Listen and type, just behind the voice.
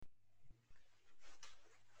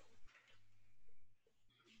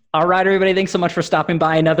All right, everybody, thanks so much for stopping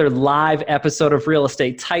by another live episode of Real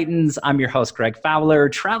Estate Titans. I'm your host, Greg Fowler,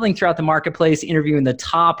 traveling throughout the marketplace, interviewing the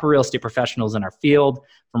top real estate professionals in our field,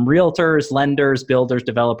 from realtors, lenders, builders,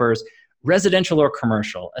 developers, residential or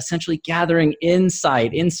commercial, essentially gathering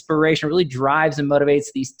insight, inspiration, really drives and motivates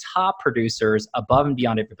these top producers above and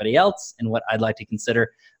beyond everybody else in what I'd like to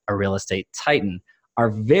consider a real estate titan. Our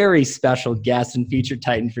very special guest and featured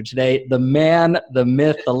titan for today, the man, the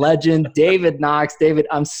myth, the legend, David Knox. David,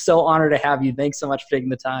 I'm so honored to have you. Thanks so much for taking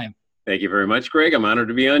the time. Thank you very much, Greg. I'm honored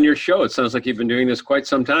to be on your show. It sounds like you've been doing this quite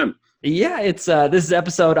some time. Yeah, it's this is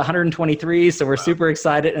episode 123, so we're super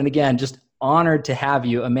excited. And again, just honored to have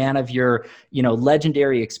you, a man of your,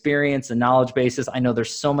 legendary experience and knowledge basis. I know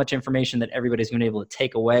there's so much information that everybody's going to be able to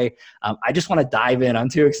take away. I just want to dive in. I'm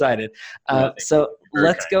too excited. So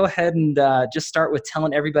let's go ahead and just start with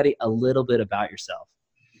telling everybody a little bit about yourself.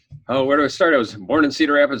 Oh, where do I start? I was born in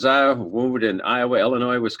Cedar Rapids, Iowa, moved in Iowa,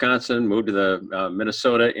 Illinois, Wisconsin, moved to the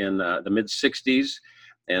Minnesota in the mid-'60s,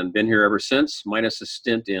 and been here ever since, minus a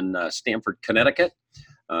stint in Stamford, Connecticut.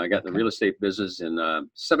 I got in the real estate business in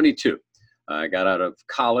 72. I got out of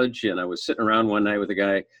college, and I was sitting around one night with a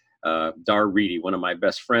guy, Dar Reedy, one of my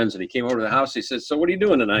best friends, and he came over to the house. He said, "So what are you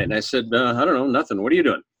doing tonight?" And I said, "I don't know, nothing. What are you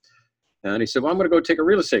doing?" And he said, "Well, I'm going to go take a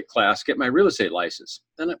real estate class, get my real estate license."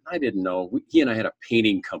 And I didn't know. He and I had a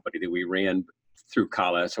painting company that we ran through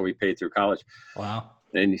college. That's how we paid through college. Wow.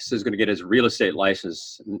 And he says he's going to get his real estate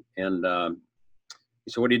license. And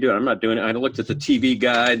he said, "What are you doing?" "I'm not doing it." I looked at the TV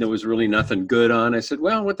guide and there was really nothing good on. I said,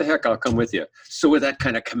 "Well, what the heck? I'll come with you." So with that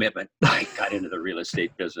kind of commitment, I got into the real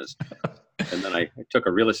estate business. And then I took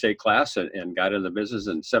a real estate class and got into the business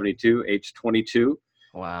in 72, age 22.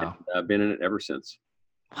 Wow. And I've been in it ever since.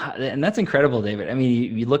 Wow, and that's incredible, David. I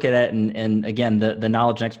mean, you look at it and again, the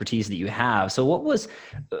knowledge and expertise that you have. So what was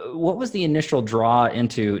the initial draw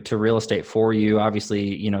into real estate for you?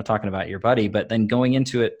 Obviously, talking about your buddy, but then going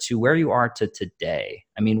into it to where you are to today.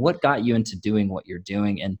 I mean, what got you into doing what you're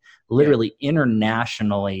doing and literally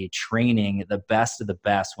internationally training the best of the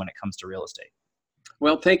best when it comes to real estate?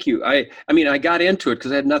 Well, thank you. I got into it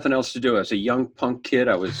because I had nothing else to do. I was a young punk kid.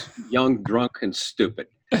 I was young, drunk, and stupid.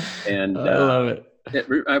 And I love it.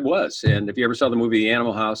 I was. And if you ever saw the movie The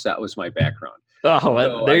Animal House, that was my background. Oh,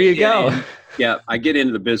 well, so there you go. I get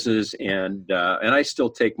into the business and I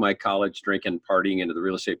still take my college drinking, partying into the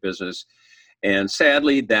real estate business. And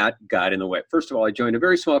sadly, that got in the way. First of all, I joined a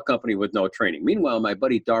very small company with no training. Meanwhile, my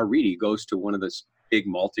buddy Dar Reedy goes to one of those big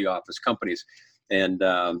multi-office companies. And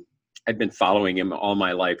I'd been following him all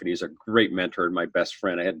my life, and he's a great mentor and my best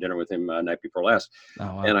friend. I had dinner with him night before last. Oh,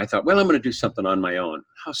 wow. And I thought, well, I'm going to do something on my own.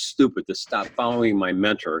 How stupid to stop following my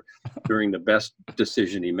mentor during the best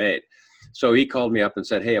decision he made. So he called me up and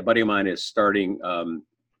said, "Hey, a buddy of mine is starting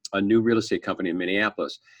a new real estate company in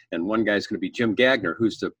Minneapolis. And one guy's going to be Jim Gagner,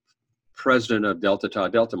 who's the president of Delta Tau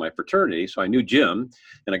Delta, my fraternity." So I knew Jim,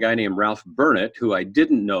 and a guy named Ralph Burnett, who I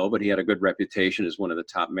didn't know, but he had a good reputation as one of the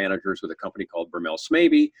top managers with a company called Burmel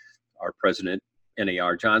Smaby. Our president,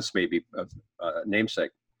 NAR, John Smaby, namesake.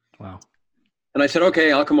 Wow. And I said,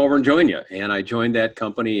 "Okay, I'll come over and join you." And I joined that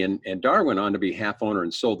company, and Dar went on to be half owner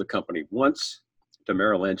and sold the company once to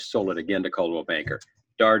Merrill Lynch, sold it again to Coldwell Banker.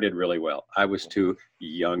 Dar did really well. I was too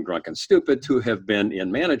young, drunk, and stupid to have been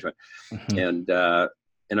in management. Mm-hmm. And I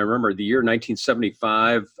remember the year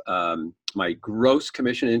 1975, my gross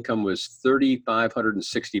commission income was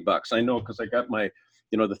 $3,560. I know because I got my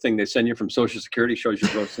the thing they send you from Social Security shows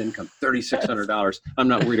your gross income, $3,600. I'm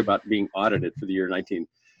not worried about being audited for the year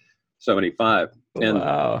 1975. And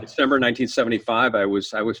wow. December 1975, I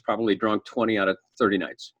was probably drunk 20 out of 30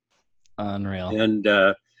 nights. Unreal.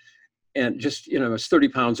 And just, I was 30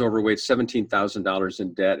 pounds overweight, $17,000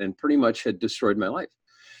 in debt, and pretty much had destroyed my life.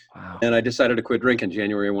 Wow. And I decided to quit drinking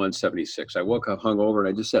January 1, 76. I woke up hungover and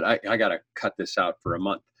I just said, I got to cut this out for a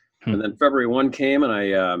month. And then February 1 came and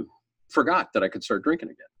I forgot that I could start drinking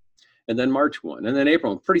again. And then March 1, and then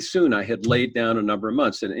April. And pretty soon I had laid down a number of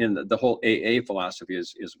months. And the whole AA philosophy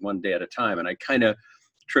is one day at a time. And I kind of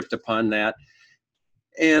tripped upon that.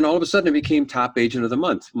 And all of a sudden it became top agent of the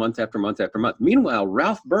month, month after month after month. Meanwhile,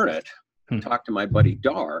 Ralph Burnett talked to my buddy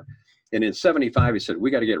Dar. And in 75, he said,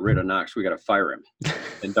 "We got to get rid of Knox. We got to fire him."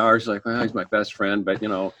 And Dar's like, "Well, he's my best friend, but,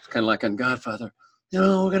 it's kind of like on Godfather. We're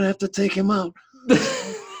going to have to take him out."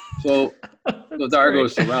 So Dar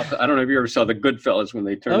goes to Ralph. I don't know if you ever saw the Goodfellas when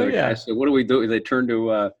they turned to the guy. So what do we do? They turn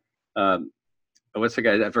to, what's the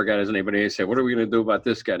guy? I forgot his name, but he said, "What are we going to do about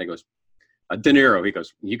this guy?" And he goes, De Niro. He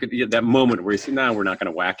goes, "You could that moment where he said, no, we're not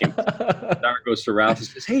going to whack him." Dar goes to Ralph and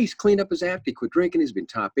says, "Hey, he's cleaned up his act. He quit drinking. He's been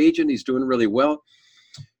top agent. He's doing really well."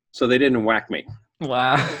 So they didn't whack me.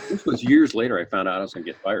 Wow. This was years later. I found out I was going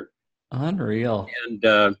to get fired. Unreal.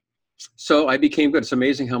 And so I became good. It's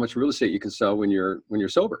amazing how much real estate you can sell when you're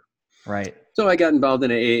sober. Right. So I got involved in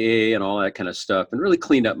AA and all that kind of stuff and really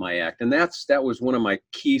cleaned up my act. And that was one of my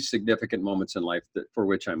key significant moments in life for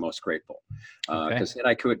which I'm most grateful. Because had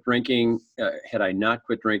I quit drinking, had I not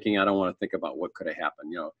quit drinking, I don't want to think about what could have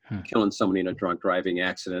happened, killing somebody in a drunk driving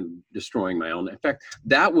accident, destroying my own. In fact,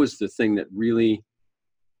 that was the thing that really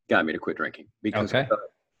got me to quit drinking, because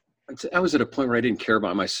I was at a point where I didn't care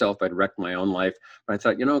about myself. I'd wrecked my own life. But I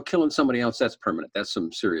thought, killing somebody else, that's permanent. That's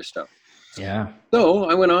some serious stuff. Yeah. So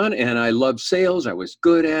I went on and I loved sales. I was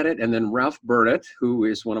good at it. And then Ralph Burnett, who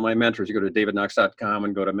is one of my mentors, you go to davidknox.com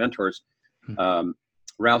and go to mentors.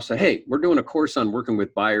 Ralph said, hey, we're doing a course on working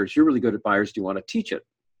with buyers. You're really good at buyers. Do you want to teach it?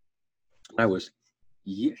 I was,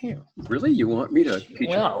 yeah, really? You want me to teach it?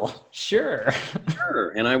 Well, sure.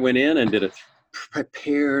 Sure. And I went in and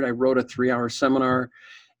prepared. I wrote a 3-hour seminar.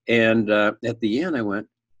 And at the end, I went,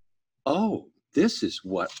 oh, this is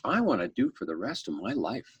what I want to do for the rest of my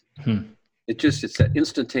life. It's that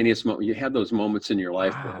instantaneous moment. You have those moments in your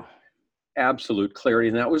life where absolute clarity.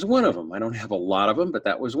 And that was one of them. I don't have a lot of them, but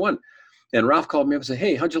that was one. And Ralph called me up and said,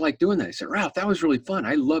 hey, how'd you like doing that? I said, Ralph, that was really fun.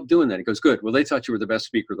 I love doing that. He goes, good. Well, they thought you were the best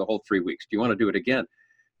speaker the whole 3 weeks. Do you want to do it again?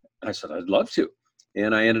 And I said, I'd love to.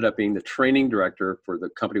 And I ended up being the training director for the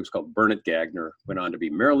company. It was called Burnett Gagner, went on to be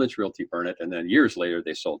Merrill Lynch Realty Burnett. And then years later,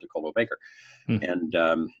 they sold to Coldwell Banker.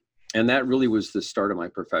 And that really was the start of my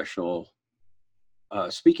professional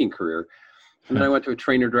speaking career. And then I went to a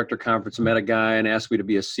trainer director conference, met a guy and asked me to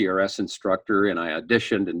be a CRS instructor. And I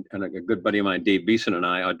auditioned, and a good buddy of mine, Dave Beeson, and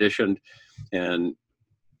I auditioned and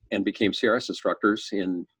became CRS instructors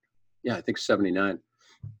in, I think 79.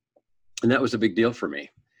 And that was a big deal for me.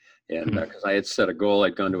 And because I had set a goal,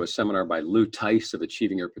 I'd gone to a seminar by Lou Tice of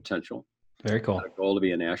Achieving Your Potential. Very cool. I had a goal to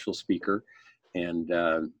be a national speaker. And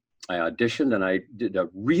I auditioned, and I did a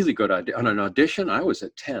really good audition. On an audition, I was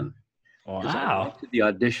at 10. Wow. I went to the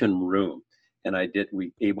audition room, and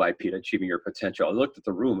we AYP'd Achieving Your Potential. I looked at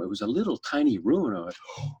the room. It was a little tiny room, and I went,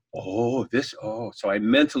 So I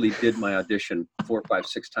mentally did my audition 4, 5,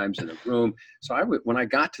 6 times in a room. So when I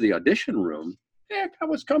got to the audition room, I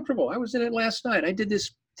was comfortable. I was in it last night. I did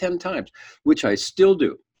this 10 times, which I still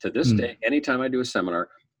do to this day. Anytime I do a seminar,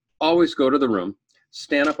 always go to the room,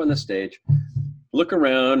 stand up on the stage, look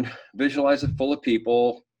around, visualize it full of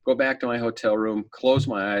people, go back to my hotel room, close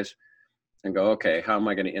my eyes, and go, okay, how am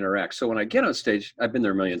I going to interact? So when I get on stage, I've been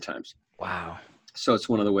there a million times. Wow. So it's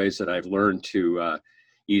one of the ways that I've learned to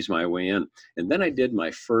ease my way in. And then I did my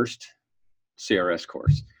first CRS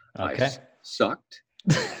course. Okay. I sucked,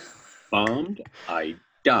 bombed, I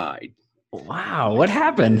died. Wow. What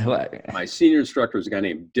happened? My senior instructor was a guy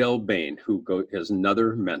named Del Bain, who is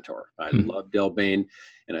another mentor. I love Del Bain,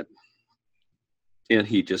 and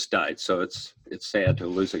he just died. So it's sad to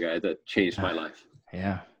lose a guy that changed my life.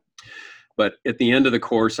 Yeah. But at the end of the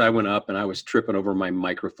course, I went up and I was tripping over my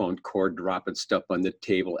microphone cord, dropping stuff on the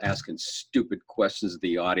table, asking stupid questions of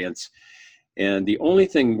the audience. And the only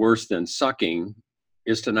thing worse than sucking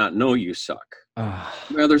is to not know you suck.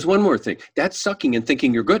 Well, there's one more thing. That's sucking and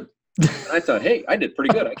thinking you're good. And I thought, hey, I did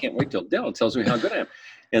pretty good. I can't wait till Del tells me how good I am.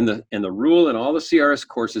 And the rule in all the CRS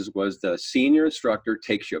courses was the senior instructor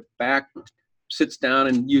takes you back, sits down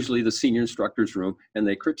in usually the senior instructor's room, and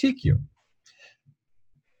they critique you.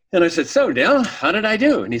 And I said, so Del, how did I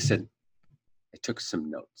do? And he said, I took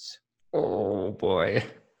some notes. Oh boy.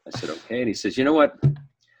 I said, okay. And he says, you know what?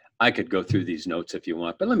 I could go through these notes if you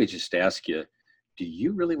want, but let me just ask you, do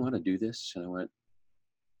you really want to do this? And I went,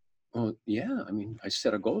 well, yeah. I mean, I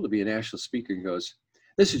set a goal to be a national speaker. He goes,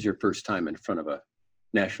 this is your first time in front of a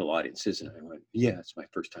national audience, isn't it? I went, yeah, it's my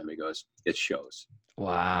first time. He goes, it shows.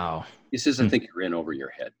 Wow. He says, I think you're in over your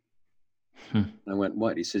head. I went,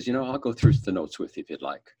 what? He says, I'll go through the notes with you if you'd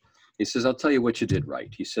like. He says, I'll tell you what you did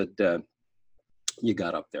right. He said, you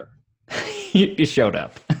got up there. You showed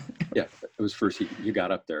up. Yeah, it was first, you got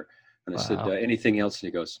up there. And I said, anything else? And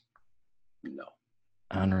he goes, no.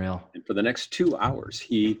 Unreal. And for the next 2 hours,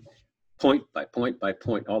 he point by point by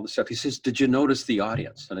point, all the stuff. He says, did you notice the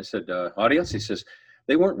audience? And I said, audience? He says,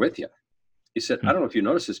 they weren't with you. He said, I don't know if you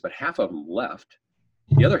noticed this, but half of them left.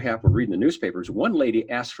 The other half were reading the newspapers. One lady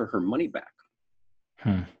asked for her money back.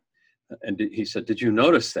 And he said, did you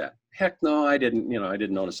notice that? Heck no, I didn't. I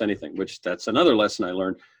didn't notice anything, which that's another lesson I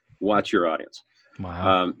learned. Watch your audience.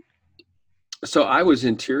 Wow. So I was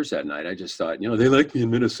in tears that night. I just thought, they like me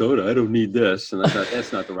in Minnesota. I don't need this. And I thought,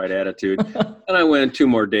 that's not the right attitude. And I went 2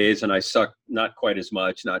 more days and I sucked not quite as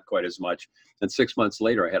much. And 6 months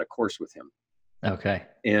later, I had a course with him. Okay.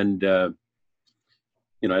 And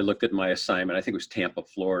I looked at my assignment. I think it was Tampa,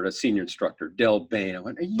 Florida, senior instructor, Dell Bain. I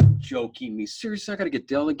went, are you joking me? Seriously, I got to get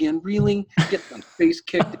Dell again? Really? Get my face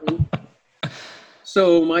kicked in?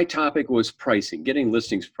 So my topic was pricing, getting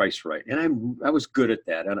listings priced right. And I was good at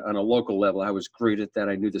that. On a local level, I was great at that.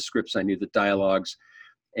 I knew the scripts, I knew the dialogues.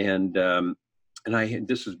 And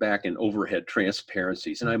this was back in overhead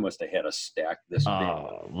transparencies, and I must have had a stack this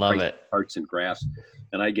big. Love it. Charts and graphs.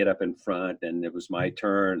 And I get up in front, and it was my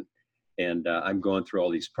turn. And I'm going through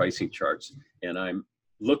all these pricing charts, and I'm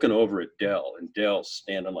looking over at Dell, and Dell's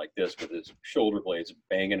standing like this with his shoulder blades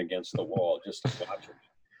banging against the wall, just watching.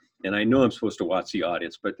 And I know I'm supposed to watch the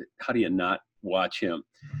audience, but how do you not watch him?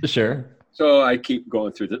 Sure. So I keep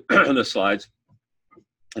going through the slides.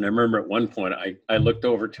 And I remember at one point, I looked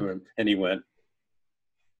over to him, and he went,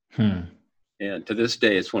 And to this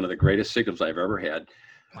day, it's one of the greatest signals I've ever had.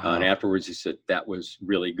 Wow. And afterwards, he said, that was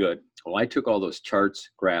really good. Well, I took all those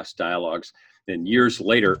charts, graphs, dialogues, and years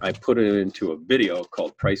later, I put it into a video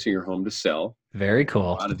called Pricing Your Home to Sell. Very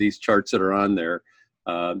cool. A lot of these charts that are on there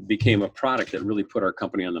became a product that really put our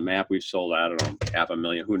company on the map. We've sold, I don't know,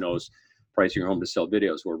 500,000, who knows, Pricing Your Home to Sell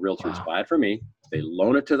videos where realtors buy it from me, they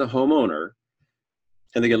loan it to the homeowner,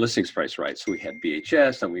 and they get listings priced right. So we had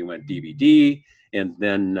VHS, and we went DVD, and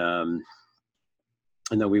then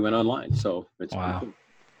we went online. So it's wow. Cool.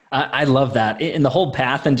 I love that. In the whole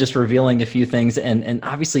path and just revealing a few things and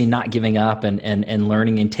obviously not giving up and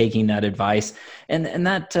learning and taking that advice and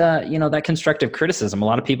that, that constructive criticism. A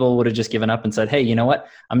lot of people would have just given up and said, hey, you know what,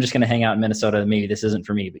 I'm just going to hang out in Minnesota. Maybe this isn't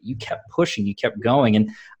for me, but you kept pushing, you kept going.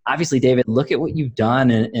 And obviously, David, look at what you've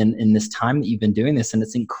done in this time that you've been doing this. And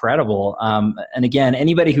it's incredible. And again,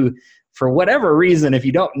 anybody who, for whatever reason, if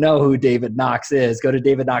you don't know who David Knox is, go to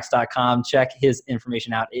davidknox.com, check his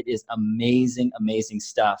information out. It is amazing, amazing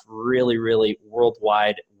stuff. Really, really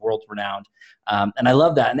worldwide, world-renowned. And I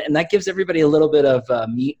love that. And that gives everybody a little bit of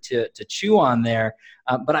meat to chew on there.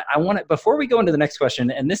 But I want to, before we go into the next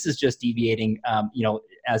question, and this is just deviating,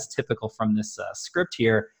 as typical from this script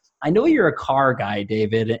here, I know you're a car guy,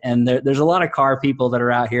 David, and there's a lot of car people that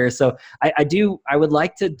are out here. So I would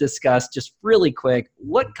like to discuss just really quick,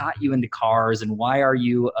 what got you into cars and why are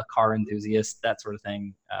you a car enthusiast, that sort of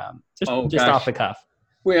thing, just off the cuff.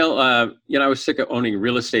 Well, I was sick of owning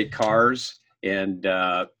real estate cars, and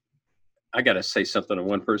I got to say something to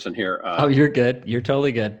one person here. You're good. You're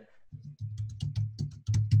totally good.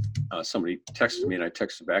 Somebody texted me and I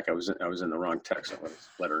texted back. I was in the wrong text. I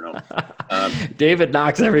let her know. David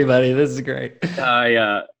Knox, everybody. This is great.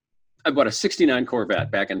 I bought a 69 Corvette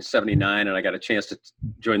back in 79, and I got a chance to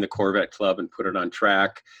join the Corvette club and put it on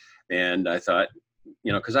track. And I thought,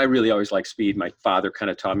 because I really always like speed. My father kind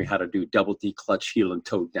of taught me how to do double D clutch, heel and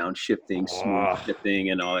toe downshifting, smooth shifting,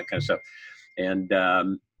 and all that kind of stuff.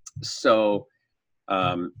 And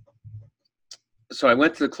So I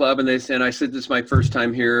went to the club, and I said, this is my first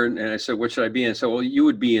time here. And I said, what should I be in? So, well, you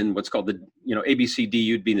would be in what's called the, ABCD,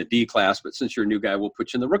 you'd be in the D class, but since you're a new guy, we'll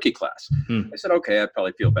put you in the rookie class. I said, okay, I'd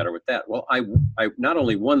probably feel better with that. Well, I not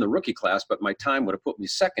only won the rookie class, but my time would have put me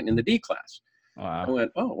second in the D class. Wow. I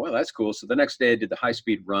went, oh, well, that's cool. So the next day I did the high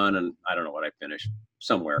speed run, and I don't know what I finished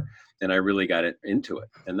somewhere. And I really got into it.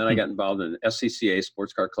 And then I got involved in SCCA,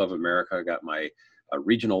 Sports Car Club of America. I got my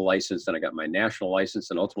regional license, then I got my national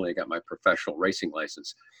license, and ultimately I got my professional racing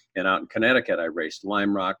license. And out in Connecticut, I raced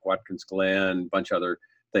Lime Rock, Watkins Glen, a bunch of other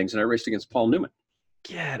things, and I raced against Paul Newman.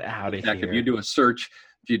 Get out of in fact, here. If you do a search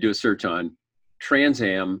on Trans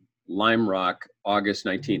Am, Lime Rock, August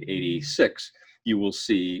 1986, you will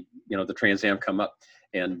see, the Trans Am come up.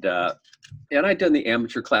 And I'd done the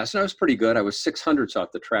amateur class, and I was pretty good. I was 600ths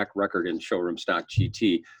off the track record in showroom stock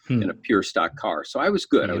GT in a pure stock car. So I was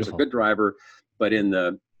good. Beautiful. I was a good driver. But in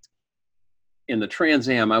the Trans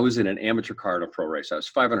Am, I was in an amateur car in a pro race. I was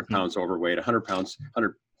 500 pounds overweight,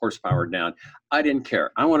 100 horsepower down. I didn't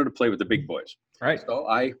care. I wanted to play with the big boys. Right. So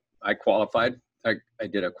I qualified. I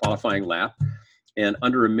did a qualifying lap, and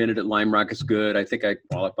under a minute at Lime Rock is good. I think I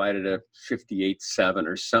qualified at a 58.7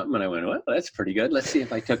 or something. And I went, well, that's pretty good. Let's see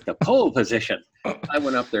if I took the pole position. I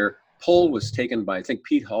went up there. Pole was taken by, I think,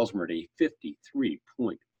 Pete Halsmer,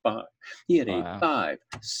 53.5. He had a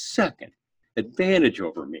 5-second advantage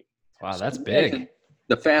over me. Wow, that's big.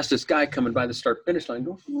 The fastest guy coming by the start finish line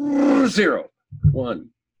go 0, 1,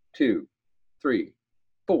 2, 3,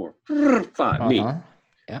 4, 5. Me.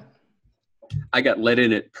 Yeah. I got let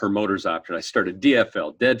in at promoters option. I started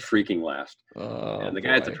DFL, dead freaking last. And the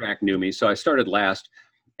guy at the track knew me, so I started last.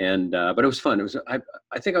 And but it was fun. It was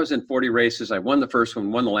I think I was in 40 races. I won the first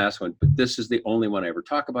one, won the last one, but this is the only one I ever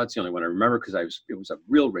talk about. It's the only one I remember because it was a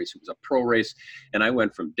real race. It was a pro race, and I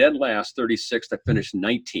went from dead last, 36th. I finished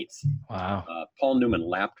 19th. Wow. Paul Newman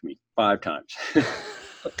lapped me 5 times.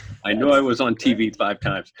 I know I was on TV 5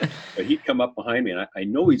 times, but he'd come up behind me, and I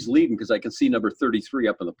know he's leading because I can see number 33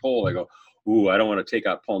 up on the pole. I go, ooh, I don't want to take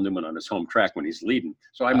out Paul Newman on his home track when he's leading.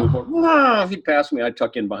 So I move over. He'd pass me. I'd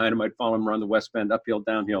tuck in behind him. I'd follow him around the West Bend, uphill,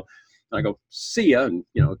 downhill. And I go, see ya. And,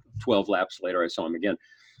 12 laps later, I saw him again.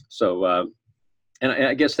 So, and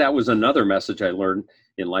I guess that was another message I learned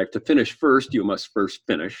in life. To finish first, you must first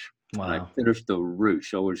finish. Wow. And I finished the route.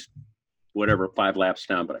 So it was whatever, 5 laps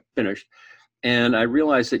down, but I finished. And I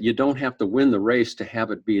realized that you don't have to win the race to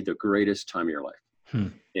have it be the greatest time of your life.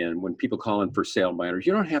 And when people call in for sale by owners,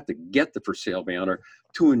 you don't have to get the for sale by owner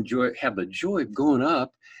to have the joy of going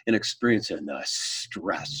up and experiencing the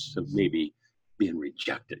stress of maybe being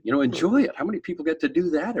rejected. Enjoy it. How many people get to do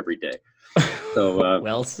that every day? So,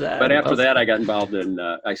 well said. But after that, I got involved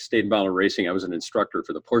I stayed involved in racing. I was an instructor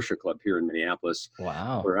for the Porsche Club here in Minneapolis.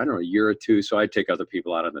 Wow. For, a year or two. So I'd take other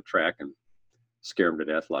people out on the track and scare them to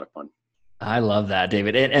death. A lot of fun. I love that,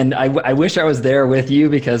 David. And I wish I was there with you,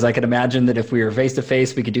 because I could imagine that if we were face to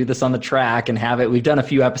face, we could do this on the track and have it. We've done a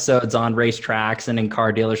few episodes on racetracks and in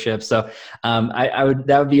car dealerships. So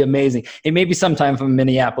that would be amazing. And maybe sometime from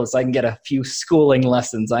Minneapolis, I can get a few schooling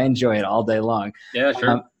lessons. I enjoy it all day long. Yeah,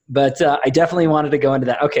 sure. But I definitely wanted to go into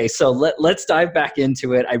that. Okay, so let's dive back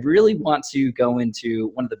into it. I really want to go into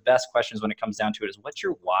one of the best questions when it comes down to it is, what's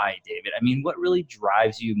your why, David? I mean, what really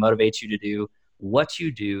drives you, motivates you to do what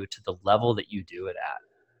you do to the level that you do it at?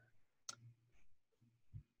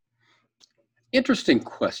 Interesting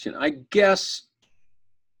question. I guess,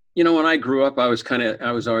 when I grew up, I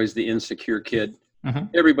was always the insecure kid. Mm-hmm.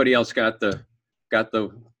 Everybody else got the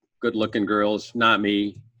good looking girls, not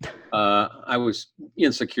me. I was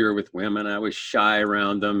insecure with women. I was shy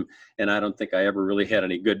around them. And I don't think I ever really had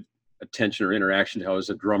any good attention or interaction. I was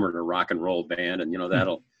a drummer in a rock and roll band. And,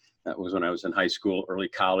 that was when I was in high school, early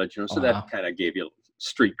college, so that kind of gave you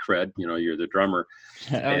street cred, you're the drummer.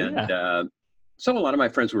 So a lot of my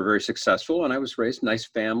friends were very successful, and I was raised in a nice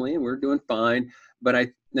family, and we were doing fine.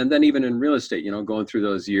 And then even in real estate, going through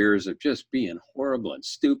those years of just being horrible and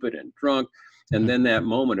stupid and drunk. And then that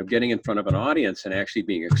moment of getting in front of an audience and actually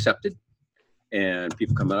being accepted and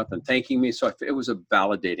people coming up and thanking me. So it was a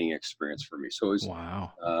validating experience for me. So it was,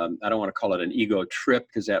 wow. I don't want to call it an ego trip,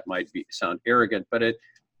 because that might sound arrogant, but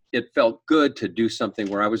it felt good to do something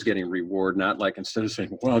where I was getting reward, not like instead of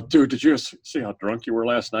saying, well, dude, did you see how drunk you were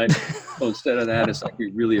last night? So instead of that, it's like,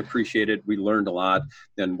 we really appreciated, we learned a lot.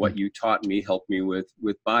 Then what you taught me helped me with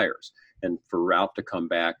buyers, and for Ralph to come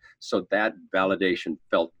back. So that validation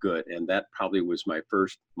felt good. And that probably was my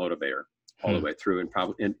first motivator all the way through,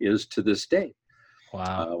 and is to this day.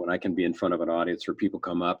 Wow. When I can be in front of an audience where people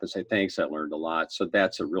come up and say, thanks, I learned a lot. So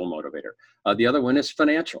that's a real motivator. The other one is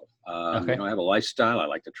financial. Okay. I have a lifestyle. I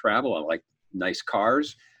like to travel. I like nice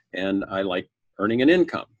cars, and I like earning an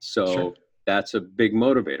income. So that's a big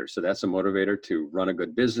motivator. So that's a motivator to run a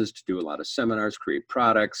good business, to do a lot of seminars, create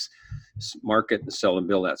products, market and sell and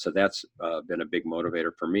build that. So that's been a big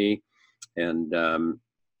motivator for me. And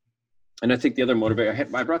I think the other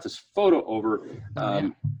motivator, I brought this photo over.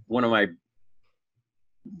 One of my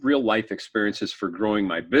real life experiences for growing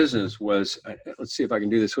my business was, let's see if I can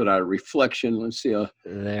do this without a reflection. Let's see.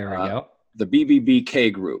 There we go. The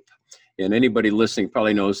BBBK group. And anybody listening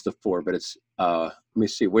probably knows the four, but it's, let me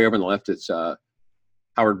see, way over on the left, it's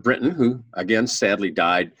Howard Brinton, who again, sadly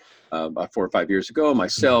died about 4 or 5 years ago,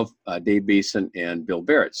 myself, Dave Beeson, and Bill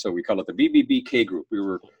Barrett. So we call it the BBBK group. We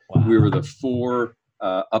were the four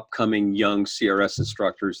upcoming young CRS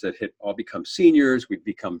instructors that had all become seniors. We'd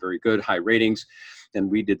become very good, high ratings. And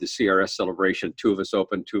we did the CRS celebration. 2 of us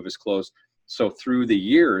opened, 2 of us closed. So through the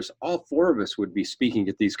years, all 4 of us would be speaking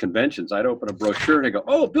at these conventions. I'd open a brochure and I go,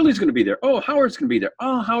 oh, Billy's going to be there. Oh, Howard's going to be there.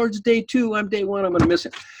 Oh, Howard's day 2. I'm day 1. I'm going to miss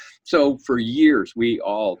him. So for years, we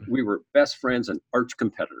were best friends and arch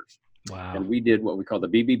competitors. Wow. And we did what we call the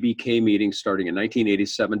BBBK meeting starting in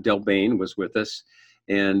 1987. Del Bain was with us,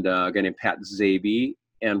 and a guy named Pat Zabe.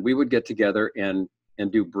 And we would get together and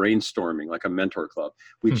do brainstorming, like a mentor club.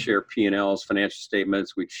 We'd share P&Ls, financial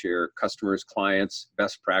statements. We'd share customers, clients,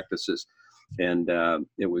 best practices. And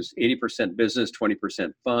it was 80% business,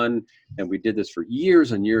 20% fun. And we did this for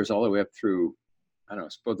years and years, all the way up through, I don't know, I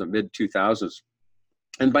suppose the mid 2000s.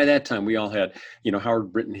 And by that time, we all had,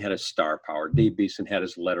 Howard Brinton had his star power. Dave Beeson had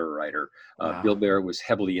his letter writer. Wow. Bill Barrett was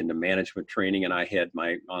heavily into management training, and I had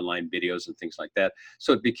my online videos and things like that.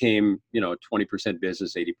 So it became, 20%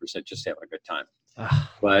 business, 80% just having a good time.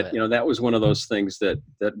 But, that was one of those things that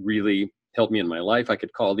really helped me in my life. I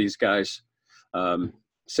could call these guys.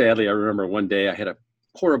 Sadly, I remember one day I had a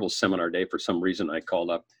horrible seminar day. For some reason, I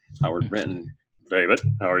called up Howard Brinton. David,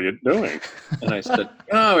 how are you doing? And I said,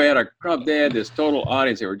 we had a crowd. They had this total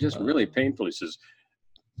audience. They were just really painful. He says,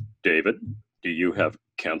 David, do you have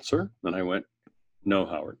cancer? And I went, no,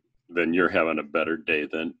 Howard. Then you're having a better day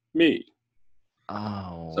than me.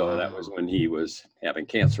 Oh, So wow. that was when he was having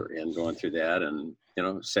cancer and going through that. And,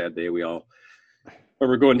 sad day. We all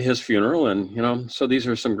remember going to his funeral. And, so these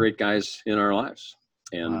are some great guys in our lives.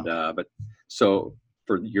 And, Wow. but so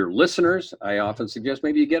for your listeners, I often suggest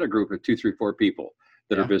maybe you get a group of 2, 3, 4 people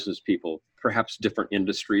that are Yeah. business people, perhaps different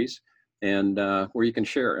industries, and where you can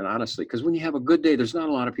share. And honestly, because when you have a good day, there's not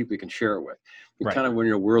a lot of people you can share it with. You Right. kind of, when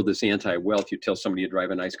your world is anti-wealth, you tell somebody you drive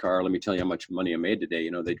a nice car, let me tell you how much money I made today.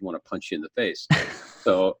 They'd want to punch you in the face.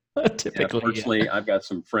 So Typically, fortunately, I've got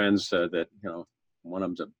some friends that, one of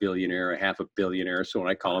them's a billionaire, a half a billionaire. So when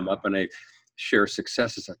I call them up and I share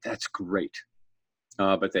successes, that's great.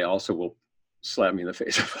 But they also will slap me in the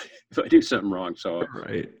face if I do something wrong. So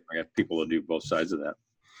right. I got people to do both sides of that.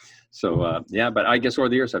 So but I guess over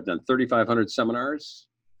the years I've done 3,500 seminars,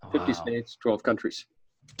 50 Wow. states, 12 countries.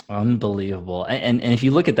 Unbelievable. And if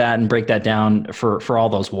you look at that and break that down for all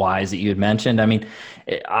those whys that you had mentioned, I mean,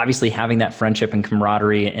 obviously having that friendship and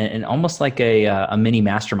camaraderie and almost like a mini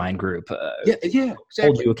mastermind group, Yeah, exactly.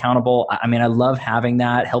 hold you accountable. I mean, I love having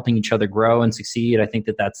that, helping each other grow and succeed. I think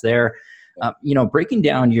that's there. Breaking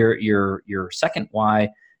down your second why,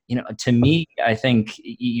 to me, I think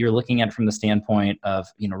you're looking at it from the standpoint of,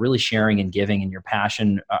 really sharing and giving and your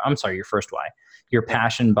passion. I'm sorry, your first why, your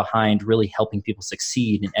passion behind really helping people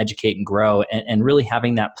succeed and educate and grow and really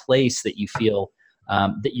having that place that you feel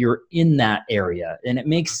that you're in that area and it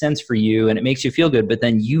makes sense for you and it makes you feel good, but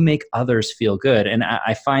then you make others feel good. And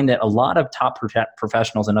I find that a lot of top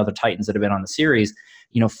professionals and other titans that have been on the series,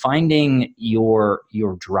 finding your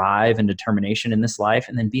drive and determination in this life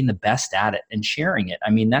and then being the best at it and sharing it. I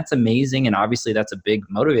mean, that's amazing. And obviously that's a big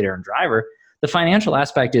motivator and driver. The financial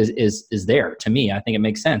aspect is there to me. I think it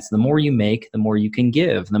makes sense. The more you make, the more you can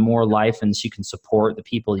give, the more life and you can support the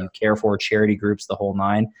people you care for, charity groups, the whole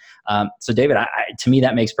nine. So David, to me,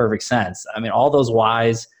 that makes perfect sense. I mean, all those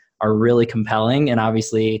whys are really compelling and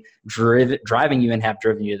obviously driving you and have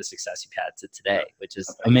driven you to the success you've had to today, which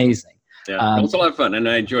is amazing. Yeah, it's a lot of fun. And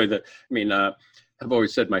I enjoy I've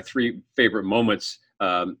always said my 3 favorite moments.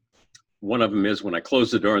 One of them is when I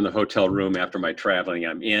close the door in the hotel room after my traveling.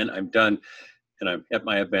 I'm in, I'm done, and I'm at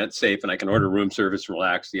my event safe and I can order room service and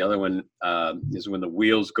relax. The other one is when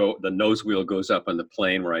the nose wheel goes up on the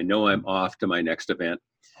plane where I know I'm off to my next event.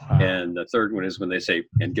 Wow. And the third one is when they say,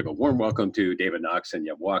 and give a warm welcome to David Knox, and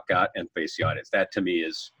you walk out and face the audience. That to me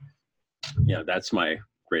is, that's my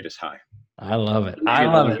greatest high. I love it. I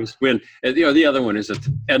love it. When, the other one is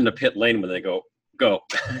in the pit lane when they go.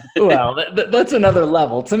 Well, that's another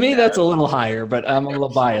level. To me, that's a little higher, but I'm a little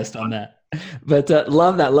biased on that. But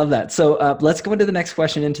love that. So let's go into the next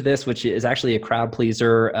question into this, which is actually a crowd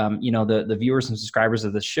pleaser. The viewers and subscribers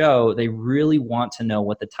of the show, they really want to know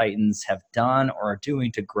what the Titans have done or are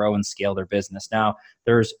doing to grow and scale their business. Now,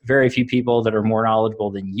 there's very few people that are more knowledgeable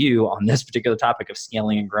than you on this particular topic of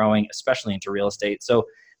scaling and growing, especially into real estate. So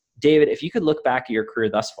David, if you could look back at your career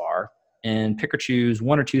thus far and pick or choose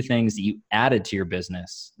 1 or 2 things that you added to your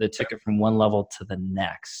business that took it from one level to the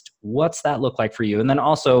next, what's that look like for you? And then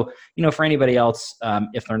also, for anybody else,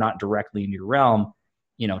 if they're not directly in your realm,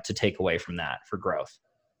 to take away from that for growth.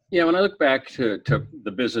 Yeah, when I look back to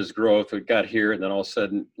the business growth, it got here and then all of a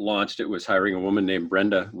sudden launched, it was hiring a woman named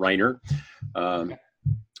Brenda Reiner.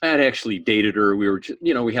 I had actually dated her. We were,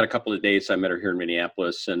 we had a couple of dates. I met her here in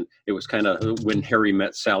Minneapolis, and it was kind of when Harry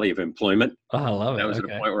met Sally of employment. Oh, I love it. That was at a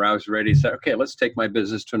point where I was ready to say, okay, let's take my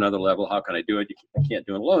business to another level. How can I do it? I can't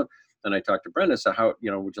do it alone. And I talked to Brenda, said, how,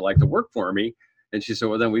 would you like to work for me? And she said,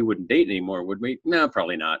 well, then we wouldn't date anymore, would we? No,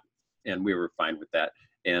 probably not. And we were fine with that.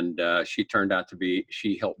 And she turned out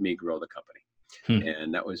she helped me grow the company.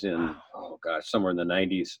 And that was in, somewhere in the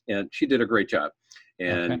 90s. And she did a great job.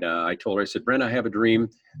 And I told her, I said, Brenda, I have a dream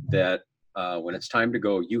that when it's time to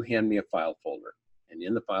go, you hand me a file folder. And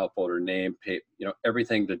in the file folder, name, pay,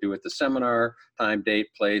 everything to do with the seminar, time, date,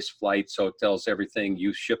 place, flights, hotels, everything.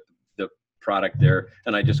 You ship the product there.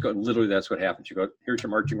 And I just go, literally, that's what happened. You go, here's your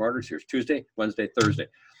marching orders. Here's Tuesday, Wednesday, Thursday.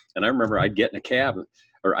 And I remember I'd get in a cab,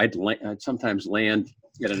 or I'd sometimes land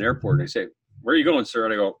at an airport. And they say, where are you going, sir?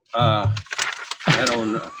 And I go, I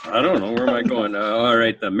don't know. Where am I going? All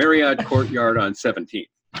right, the Marriott Courtyard on 17th.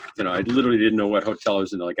 I literally didn't know what hotel I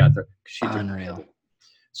was in until I got there. Unreal.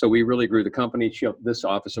 So we really grew the company. This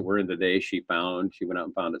office that we're in today, she went out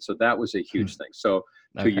and found it. So that was a huge thing. So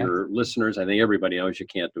to your listeners, I think everybody knows you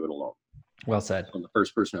can't do it alone. Well said. So the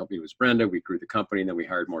first person to help me was Brenda. We grew the company, and then we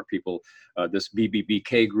hired more people. This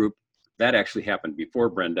BBBK group, that actually happened before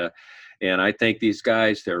Brenda. And I think these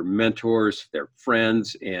guys, they're mentors, they're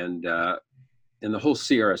friends, and and the whole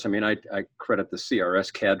CRS. I mean, I credit the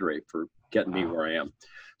CRS cadre for getting me where I am.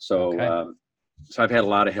 So, so I've had a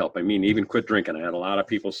lot of help. I mean, even quit drinking. I had a lot of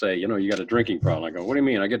people say, you know, you got a drinking problem. I go, what do you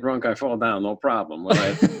mean? I get drunk, I fall down, no problem. Well, I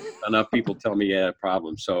have enough people tell me, yeah,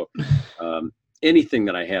 problem. So anything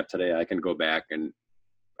that I have today, I can go back, and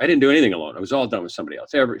I didn't do anything alone. It was all done with somebody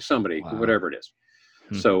else, somebody, whatever it is.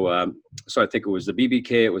 So, so I think it was the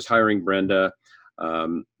BBK, it was hiring Brenda.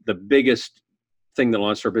 The biggest thing that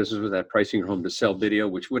launched our business was that pricing your home to sell video,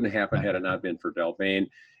 which wouldn't have happened had it not been for Delvane.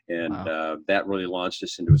 And that really launched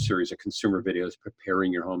us into a series of consumer videos,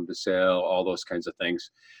 preparing your home to sell, all those kinds of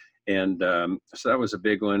things. And so that was a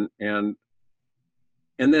big one. And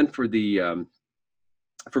then for the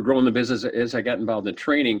for growing the business, as I got involved in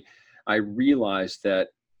training, I realized that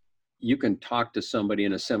you can talk to somebody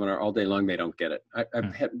in a seminar all day long, they don't get it.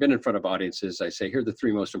 I've been in front of audiences. I say, here are the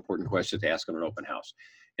 3 most important questions to ask on an open house.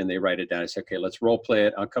 And they write it down. I say, okay, let's role play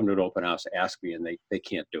it. I'll come to an open house, ask me, and they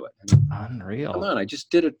can't do it. Unreal. Come on, I just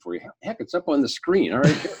did it for you. Heck, it's up on the screen. All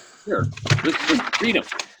right, here. Just read them.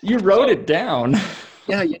 You wrote it down.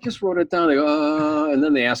 Yeah, you just wrote it down. They go, and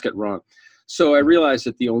then they ask it wrong. So I realized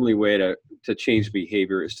that the only way to change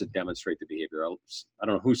behavior is to demonstrate the behavior. I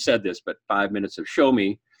don't know who said this, but 5 minutes of show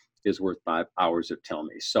me is worth 5 hours of tell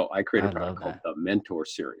me. So I created a product called the Mentor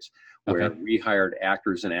Series, where we hired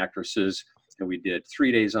actors and actresses, and we did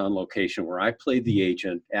 3 days on location where I played the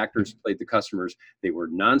agent, actors played the customers. They were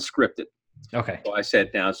non-scripted. Okay. So I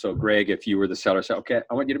sat down. So Greg, if you were the seller, said, okay,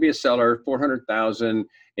 I want you to be a seller, 400,000.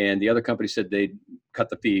 And the other company said they'd cut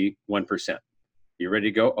the fee 1%. You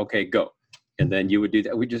ready to go? Okay, go. And then you would do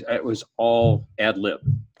that. It was all ad lib.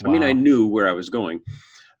 Wow. I mean, I knew where I was going.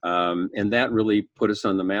 And that really put us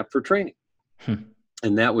on the map for training.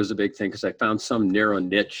 And that was a big thing because I found some narrow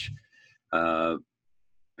niche,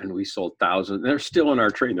 and we sold thousands. They're still in our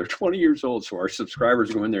training. They're 20 years old. So our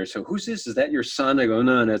subscribers go in there and say, who's this? Is that your son? I go,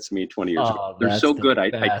 no, that's me 20 years ago. They're so good. I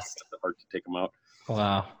have the heart to take them out.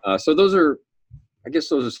 Wow. So I guess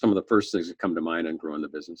those are some of the first things that come to mind on growing the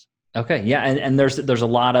business. Okay. Yeah. And there's a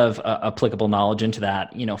lot of applicable knowledge into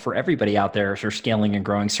that, you know, for everybody out there for scaling and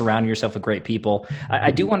growing, surrounding yourself with great people. I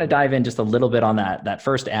do want to dive in just a little bit on that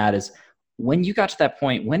first ad is when you got to that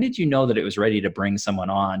point, when did you know that it was ready to bring someone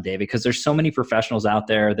on, David? Because there's so many professionals out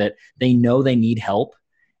there that they know they need help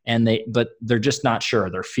but they're just not sure.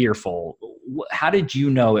 They're fearful. How did you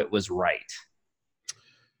know it was right?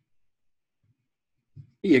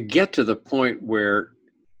 You get to the point where,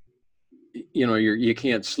 you know, you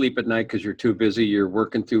can't sleep at night because you're too busy. You're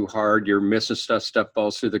working too hard. You're missing stuff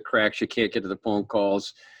falls through the cracks. You can't get to the phone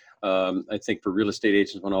calls. I think for real estate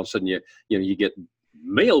agents, when all of a sudden you get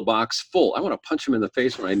mailbox full. I want to punch them in the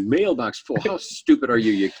face when I mailbox full. How stupid are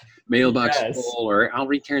you? You mailbox full, or I'll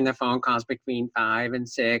return the phone calls between 5 and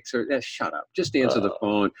 6, or shut up. Just answer the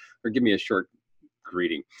phone or give me a short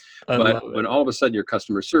greeting. But when all of a sudden your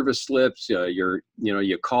customer service slips,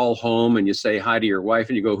 you call home and you say hi to your wife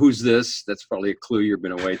and you go, who's this? That's probably a clue you've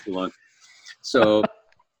been away too long. So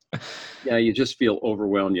yeah, you just feel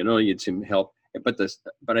overwhelmed. You know, you need some help. But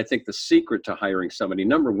I think the secret to hiring somebody,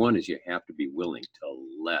 number one, is you have to be willing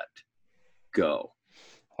to let go.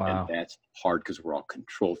 Wow. And that's hard because we're all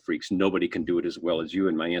control freaks. Nobody can do it as well as you.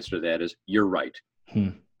 And my answer to that is you're right.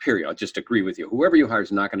 Period. I'll just agree with you. Whoever you hire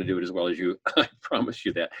is not going to do it as well as you. I promise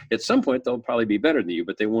you that. At some point, they'll probably be better than you,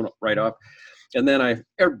 but they won't right off. And then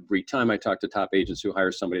every time I talk to top agents who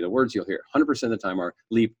hire somebody, the words you'll hear 100% of the time are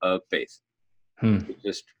leap of faith. You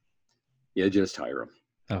just hire them.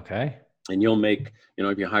 Okay. And you'll make,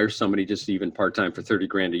 if you hire somebody just even part-time for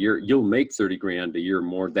 $30,000 a year, you'll make $30,000 a year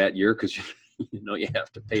more that year because you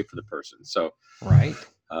have to pay for the person. So, right.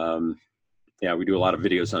 Yeah, we do a lot of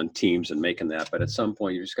videos on teams and making that, but at some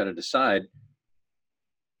point you just got to decide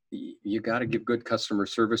you got to give good customer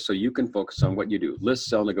service so you can focus on what you do. List,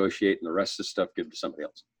 sell, negotiate, and the rest of the stuff give to somebody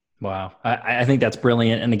else. Wow. I think that's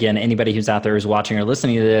brilliant. And again, anybody who's out there who's watching or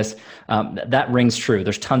listening to this, that rings true.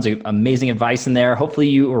 There's tons of amazing advice in there. Hopefully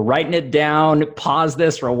you are writing it down, pause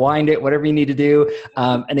this, rewind it, whatever you need to do.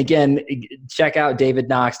 And again, check out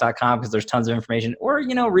davidknox.com because there's tons of information, or,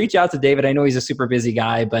 reach out to David. I know he's a super busy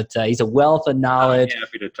guy, but he's a wealth of knowledge. I'm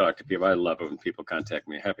happy to talk to people. I love it when people contact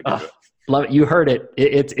me. Happy to do it. Love it. You heard it.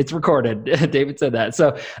 It's recorded. David said that.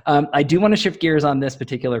 So I do want to shift gears on this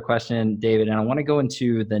particular question, David, and I want to go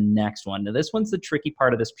into the next one. Now, this one's the tricky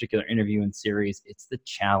part of this particular interview and series. It's the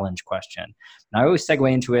challenge question. And I always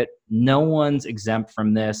segue into it. No one's exempt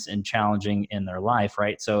from this and challenging in their life,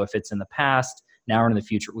 right? So if it's in the past, now or in the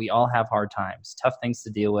future, we all have hard times, tough things to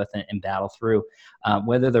deal with and battle through,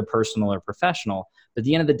 whether they're personal or professional. But at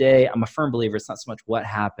the end of the day, I'm a firm believer it's not so much what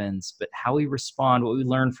happens, but how we respond, what we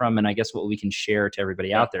learn from, and I guess what we can share to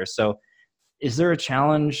everybody out there. So is there a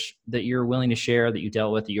challenge that you're willing to share that you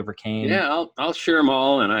dealt with, that you overcame? Yeah, I'll share them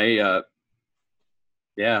all. And I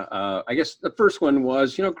guess the first one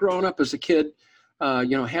was, growing up as a kid,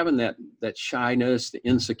 having that shyness, the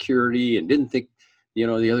insecurity, and didn't think, the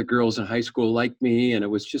other girls in high school liked me. And it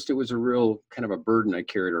was a real kind of a burden I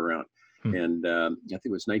carried around. And I think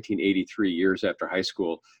it was 1983, years after high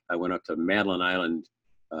school, I went up to Madeline Island,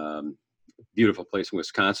 beautiful place in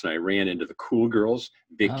Wisconsin. I ran into the cool girls,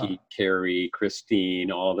 Vicky, Carrie,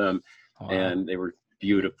 Christine, all of them. Wow. And they were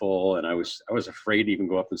beautiful. And I was afraid to even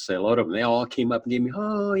go up and say hello to them. They all came up and gave me,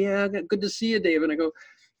 "Oh yeah, good to see you, Dave." And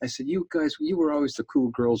I said, "You guys, you were always the cool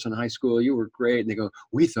girls in high school. You were great." And they go,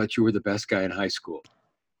 "We thought you were the best guy in high school.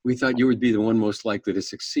 We thought you would be the one most likely to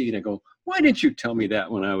succeed." I go, "Why didn't you tell me that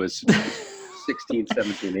when I was 16,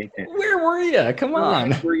 17, 18? Where were you? Come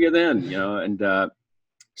on. Where were you then?" And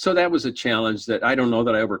so that was a challenge that I don't know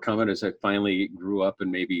that I overcome it as I finally grew up and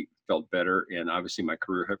maybe felt better. And obviously my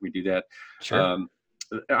career helped me do that. Sure.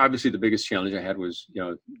 Obviously the biggest challenge I had was,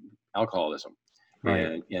 alcoholism.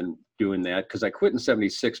 Right. And doing that, because I quit in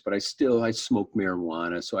 76, but I smoked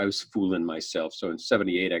marijuana. So I was fooling myself. So in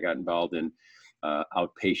 78, I got involved in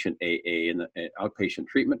outpatient AA and outpatient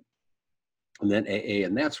treatment, and then AA.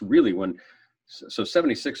 And that's really when, so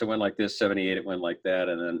 76, it went like this, 78, it went like that.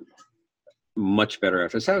 And then much better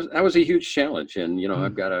after. So that was a huge challenge. And,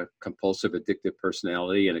 I've got a compulsive addictive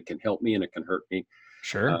personality, and it can help me and it can hurt me.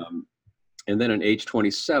 Sure. And then at age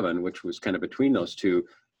 27, which was kind of between those two,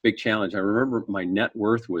 big challenge. I remember my net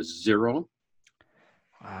worth was zero.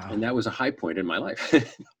 Wow. And that was a high point in my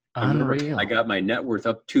life. Unreal. I got my net worth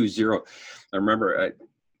up to zero. I remember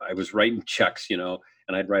I was writing checks, and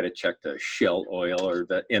I'd write a check to Shell Oil or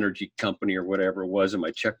the energy company or whatever it was. And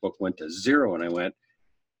my checkbook went to zero. And I went,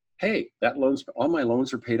 "Hey, all my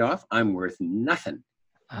loans are paid off. I'm worth nothing.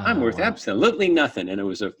 I'm worth absolutely nothing." And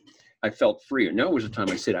I felt free. And it was a time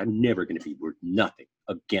I said, "I'm never going to be worth nothing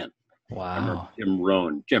again." Wow. I remember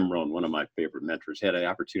Jim Rohn, one of my favorite mentors, had an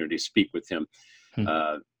opportunity to speak with him.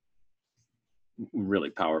 Really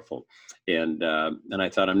powerful. And I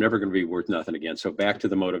thought, I'm never going to be worth nothing again. So back to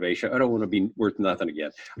the motivation. I don't want to be worth nothing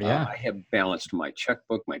again. Yeah. I have balanced my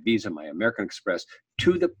checkbook, my Visa, my American Express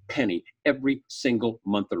to the penny every single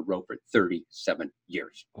month in a row for 37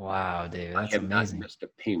 years. Wow, Dave, that's I have amazing. not missed a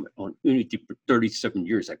payment on anything for 37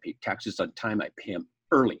 years. I pay taxes on time. I pay them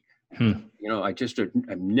early. I'm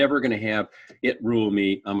never going to have it rule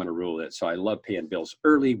me. I'm going to rule it. So I love paying bills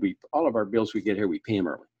early. All of our bills we get here, we pay them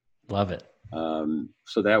early. Love it.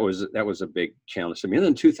 So that was a big challenge to me. And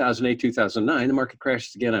then 2008, 2009, the market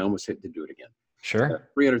crashes again. I almost had to do it again. Sure.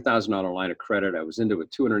 $300,000 line of credit. I was into it,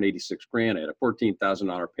 $286,000. I had a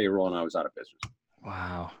 $14,000 payroll, and I was out of business.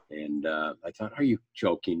 Wow. And I thought, "Are you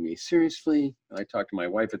joking me? Seriously?" And I talked to my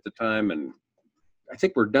wife at the time, and I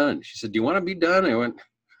think we're done. She said, "Do you want to be done?" I went,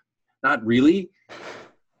 "Not really.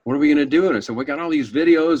 What are we going to do?" And I said, "We got all these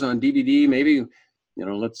videos on DVD. Maybe,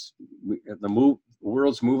 the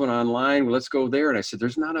world's moving online. Let's go there." And I said,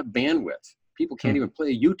 "There's not a bandwidth. People can't even play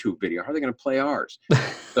a YouTube video. How are they going to play ours?"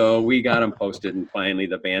 So we got them posted, and finally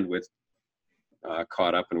the bandwidth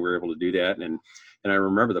caught up, and we were able to do that. And I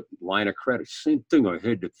remember the line of credit, same thing. I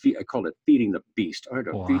had to feed. I called it feeding the beast. I had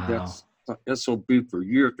to feed that SOB for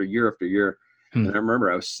year after year after year. And I remember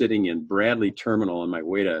I was sitting in Bradley Terminal on my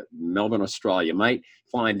way to Melbourne, Australia. Might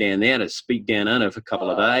fly down there to speak down under for a couple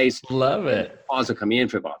of days. Love it. Deposit come in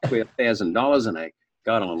for about $12,000, and I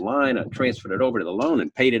got online. I transferred it over to the loan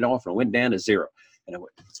and paid it off, and it went down to zero. And I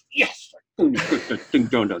went, "Yes, down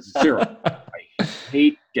to zero." I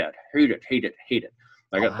hate debt. Hate it.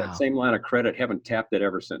 I got that same line of credit. Haven't tapped it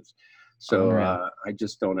ever since. So I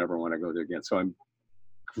just don't ever want to go there again. So I'm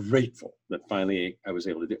grateful that finally I was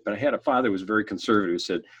able to do it. But I had a father who was very conservative, who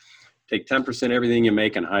said, "Take 10% everything you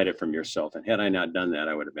make and hide it from yourself." And had I not done that,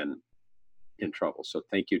 I would have been in trouble. So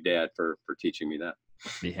thank you, Dad, for teaching me that.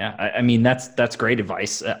 Yeah. I mean, that's great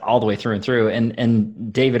advice all the way through and through.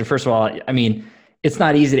 And David, first of all, I mean, it's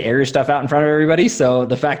not easy to air your stuff out in front of everybody. So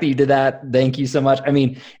the fact that you did that, thank you so much. I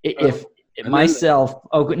mean, go ahead. And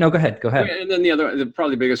then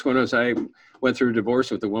probably the biggest one was I went through a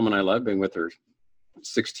divorce with the woman I loved, been with her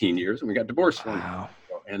 16 years, and we got divorced. Wow.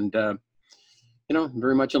 And,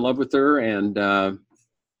 very much in love with her. And,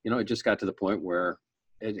 it just got to the point where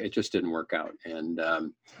it just didn't work out. And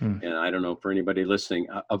I don't know, for anybody listening,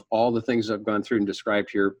 of all the things I've gone through and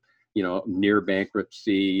described here, near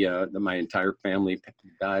bankruptcy, my entire family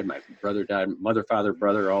died. My brother died, mother, father,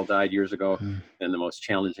 brother all died years ago. And the most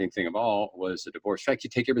challenging thing of all was the divorce. In fact, you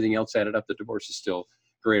take everything else added up, the divorce is still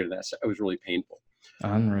greater than that. So it was really painful.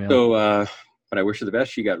 Unreal. So, but I wish her the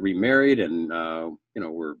best. She got remarried, and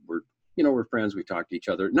we're we're friends. We talk to each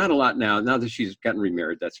other. Not a lot now. Now that she's gotten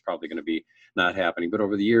remarried, that's probably going to be not happening. But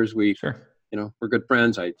over the years, Sure. we're good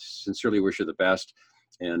friends. I sincerely wish her the best.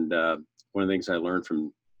 And one of the things I learned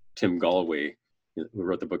from Tim Galloway, who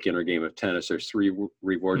wrote the book Inner Game of Tennis, there's three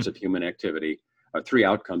rewards of human activity, three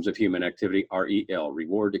outcomes of human activity, REL,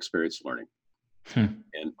 reward, experience, learning.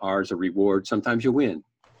 And R is a reward. Sometimes you win.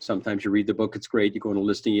 Sometimes you read the book, it's great. You go on a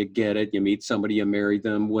listing, you get it. You meet somebody, you marry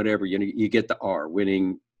them, whatever. You get the R,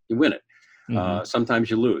 winning, you win it. Sometimes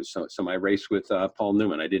you lose. So my race with Paul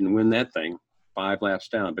Newman, I didn't win that thing, 5 laps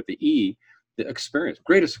down. But the E, the experience,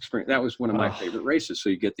 greatest experience, that was one of my favorite races. So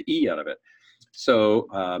you get the E out of it. So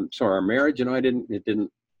our marriage, it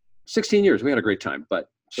didn't, 16 years, we had a great time, but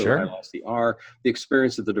I lost the R. The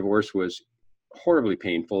experience of the divorce was horribly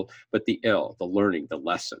painful, but the L, the learning, the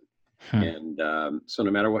lesson. And so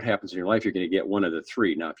no matter what happens in your life, you're going to get one of the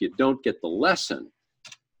three. Now, if you don't get the lesson,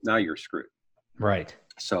 now you're screwed. Right.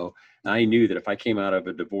 So I knew that if I came out of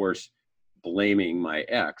a divorce blaming my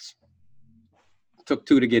ex, it took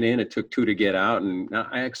 2 to get in, it took 2 to get out. And now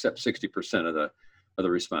I accept 60% of the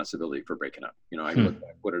responsibility for breaking up. I look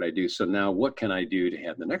back, what did I do? So now what can I do to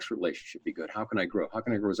have the next relationship be good? How can I grow? How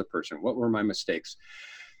can I grow as a person? What were my mistakes?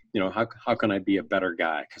 How can I be a better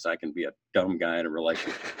guy? Because I can be a dumb guy in a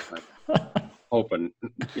relationship. I'm hoping,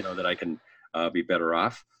 that I can be better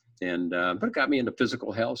off. And but it got me into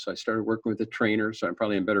physical health. So I started working with a trainer. So I'm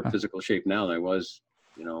probably in better physical shape now than I was,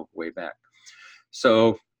 way back.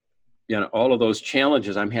 So, all of those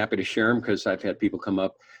challenges, I'm happy to share them because I've had people come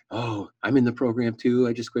up. Oh, I'm in the program too.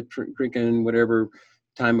 I just quit drinking whatever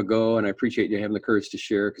time ago, and I appreciate you having the courage to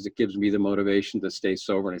share because it gives me the motivation to stay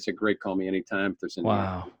sober. And I said, great, call me anytime if there's any.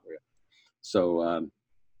 Wow. For you. So,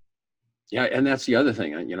 and that's the other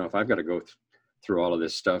thing. If I've got to go through all of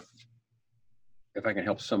this stuff, if I can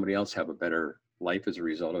help somebody else have a better life as a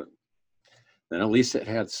result of it, then at least it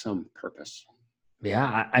had some purpose.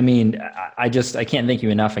 Yeah. I mean, I can't thank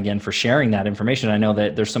you enough again for sharing that information. I know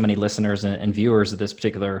that there's so many listeners and viewers of this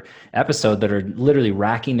particular episode that are literally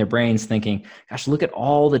racking their brains thinking, gosh, look at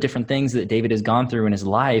all the different things that David has gone through in his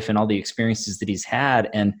life and all the experiences that he's had.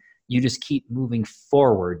 And you just keep moving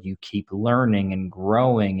forward. You keep learning and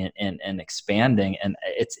growing and expanding. And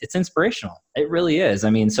it's inspirational. It really is.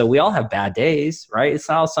 I mean, so we all have bad days, right? It's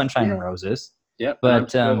not all sunshine and roses. Yeah.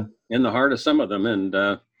 But in the heart of some of them.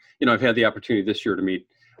 And, I've had the opportunity this year to meet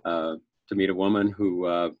a woman who,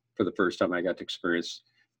 for the first time, I got to experience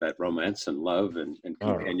that romance and love and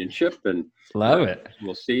companionship. And love it.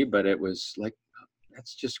 We'll see, but it was like,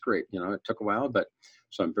 that's just great. It took a while, but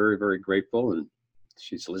so I'm very, very grateful. And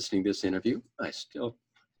she's listening to this interview. I still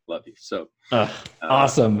love you. So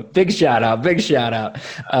awesome. Big shout out.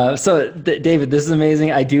 So David, this is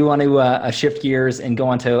amazing. I do want to shift gears and go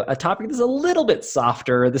on to a topic that's a little bit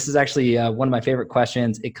softer. This is actually one of my favorite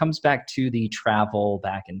questions. It comes back to the travel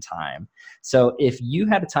back in time. So if you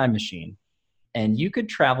had a time machine and you could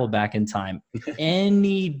travel back in time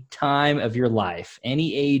any time of your life,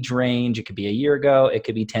 any age range, it could be a year ago, it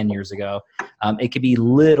could be 10 years ago, it could be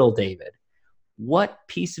little David. What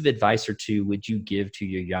piece of advice or two would you give to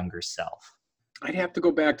your younger self? I'd have to go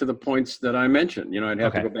back to the points that I mentioned. I'd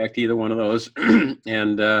have to go back to either one of those.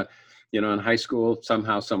 And, in high school,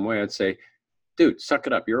 somehow, some way, I'd say, dude, suck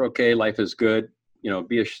it up. You're okay. Life is good.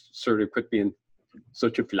 Be assertive. Quit being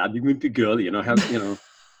such a flabby girl.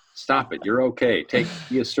 Stop it. You're okay.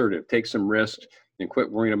 Be assertive. Take some risks and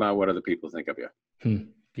quit worrying about what other people think of you.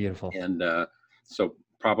 Beautiful. And so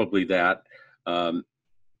probably that.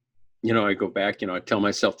 I go back, I tell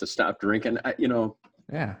myself to stop drinking,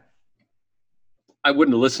 yeah, I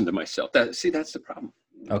wouldn't have listened to myself. That's the problem.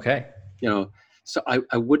 Okay. So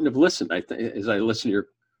I wouldn't have listened. As I listen to your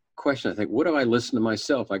question, I think, what do I listen to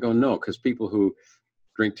myself? I go, no, because people who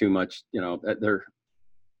drink too much,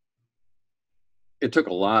 it took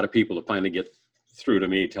a lot of people to finally get through to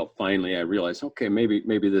me till finally I realized, okay,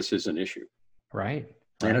 maybe this is an issue. Right.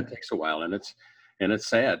 And it takes a while, and it's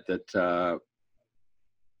sad that,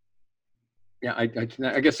 yeah, I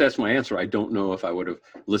guess that's my answer. I don't know if I would have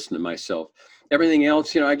listened to myself. Everything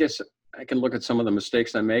else, I guess I can look at some of the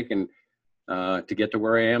mistakes I make, and to get to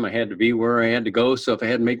where I am, I had to be where I had to go. So if I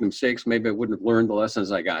hadn't made mistakes, maybe I wouldn't have learned the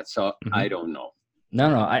lessons I got. So I don't know.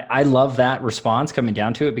 No, I love that response coming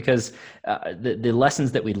down to it, because the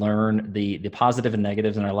lessons that we learn, the positive and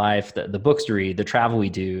negatives in our life, the books we read, the travel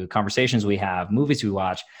we do, conversations we have, movies we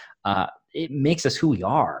watch, it makes us who we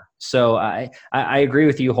are. So I agree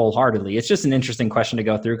with you wholeheartedly. It's just an interesting question to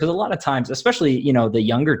go through, because a lot of times, especially, the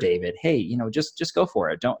younger David, hey, just go for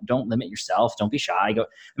it. Don't limit yourself. Don't be shy.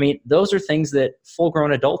 Those are things that full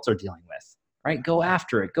grown adults are dealing with, right? Go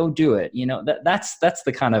after it, go do it. That's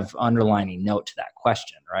the kind of underlining note to that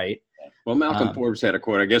question, right? Well, Malcolm Forbes had a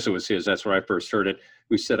quote, I guess it was his, that's where I first heard it,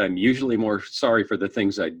 who said, I'm usually more sorry for the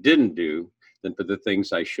things I didn't do than for the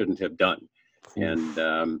things I shouldn't have done. And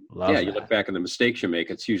yeah, you look back at the mistakes you make,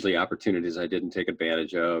 it's usually opportunities I didn't take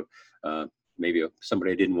advantage of. Maybe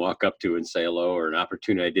somebody I didn't walk up to and say hello, or an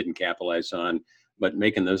opportunity I didn't capitalize on. But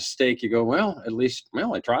making the mistake, you go, well, at least,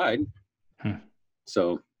 I tried.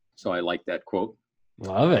 So I like that quote.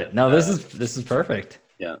 Love it. No, this is perfect.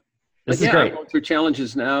 Yeah. This is great. I'm going through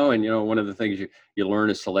challenges now, and one of the things you learn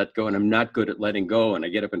is to let go, and I'm not good at letting go. And I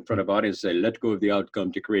get up in front of audience and say, "Let go of the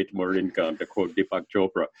outcome to create more income," to quote Deepak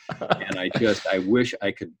Chopra. And I wish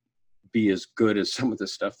I could be as good as some of the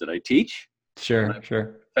stuff that I teach.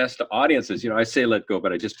 Sure. Best to audiences, I say let go,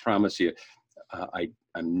 but I just promise you,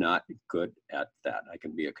 I'm not good at that. I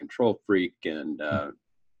can be a control freak, and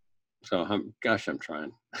so I'm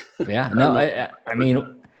trying. Yeah. No, I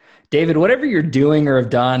mean, David, whatever you're doing or have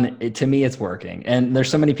done, to me, it's working. And there's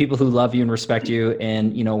so many people who love you and respect you,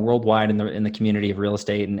 and worldwide in the community of real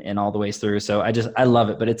estate and all the ways through. So I love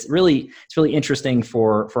it. But it's really interesting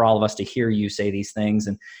for all of us to hear you say these things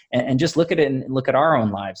and just look at it and look at our own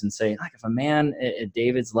lives and say, like, if a man at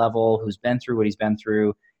David's level who's been through what he's been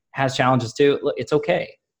through has challenges too, look, it's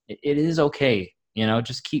okay. It is okay.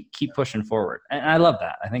 Just keep pushing forward. And I love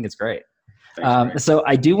that. I think it's great. So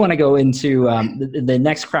I do want to go into the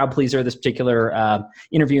next crowd pleaser, this particular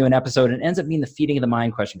interview and episode, and it ends up being the feeding of the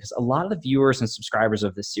mind question, because a lot of the viewers and subscribers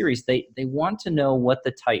of this series, they want to know what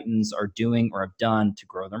the Titans are doing or have done to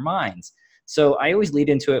grow their minds. So I always lead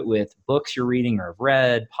into it with books you're reading or have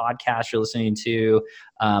read, podcasts you're listening to,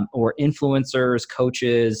 or influencers,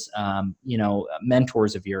 coaches,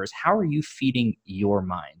 mentors of yours. How are you feeding your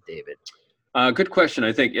mind, David? Good question.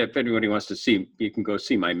 I think if anybody wants to see, you can go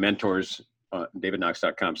see my mentors,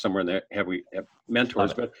 davidknox.com. Somewhere in there we have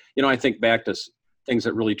mentors. But, I think back to things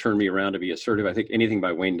that really turned me around to be assertive. I think anything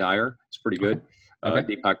by Wayne Dyer is pretty good.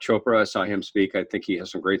 Okay. Deepak Chopra, I saw him speak. I think he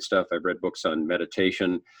has some great stuff. I've read books on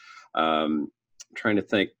meditation. Trying to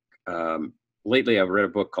think. Lately, I've read a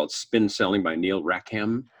book called Spin Selling by Neil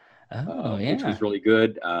Rackham, which was really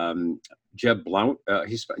good. Jeb Blount,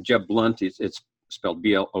 Jeb Blunt. It's spelled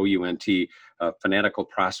Blount, fanatical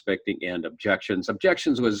prospecting and objections.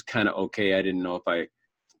 Objections was kind of okay. I didn't know if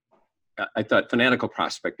I thought fanatical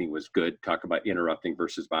prospecting was good. Talk about interrupting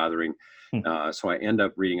versus bothering. So I end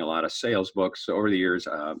up reading a lot of sales books over the years.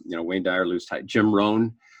 Wayne Dyer, Jim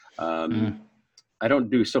Rohn. I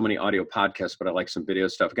don't do so many audio podcasts, but I like some video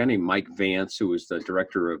stuff. A guy named Mike Vance, who was the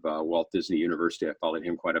director of Walt Disney University. I followed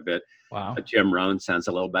him quite a bit. Wow. Jim Rohn sounds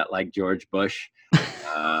a little bit like George Bush.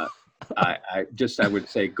 I would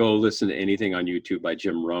say go listen to anything on YouTube by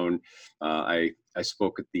Jim Rohn. I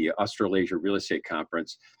spoke at the Australasia Real Estate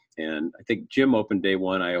Conference, and I think Jim opened day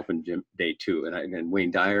one. I opened day two, and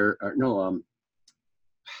Wayne Dyer.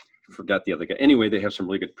 Forgot the other guy. Anyway, they have some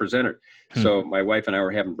really good presenters. So my wife and I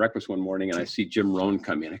were having breakfast one morning, and I see Jim Rohn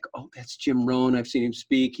come in. I go, "Oh, that's Jim Rohn. I've seen him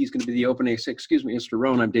speak. He's going to be the opening." I said, "Excuse me, Mr.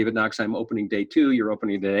 Rohn. I'm David Knox. I'm opening day two. You're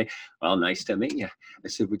opening today." "Well, nice to meet you." I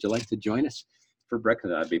said, "Would you like to join us for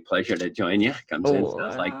breakfast?" "I'd be a pleasure to join you." Comes in,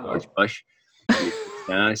 sounds like George Bush.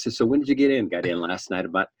 And I said, "So when did you get in?" "Got in last night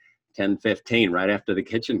about 10:15, right after the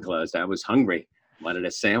kitchen closed. I was hungry. Wanted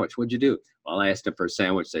a sandwich." "What'd you do?" "Well, I asked them for a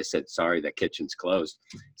sandwich. They said, 'Sorry, the kitchen's closed.'"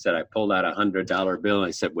 Said, I pulled out $100 bill and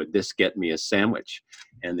I said, "Would this get me a sandwich?"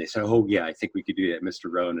 And they said, "Oh yeah, I think we could do that,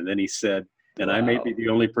 Mr. Rohn." And then he said, and I may be the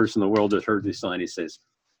only person in the world that heard this line, he says,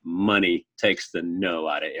 "Money takes the no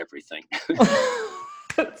out of everything."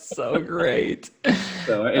 That's so great.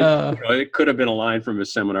 So it could have been a line from a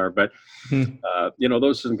seminar, but those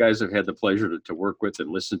are some guys I've had the pleasure to work with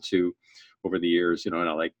and listen to over the years, and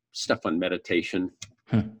I like stuff on meditation.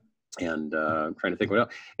 And I'm trying to think what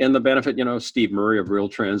else. And the benefit, Steve Murray of Real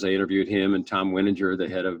Trends, I interviewed him, and Tom Winninger, the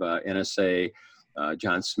head of NSA.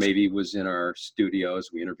 John Smavey was in our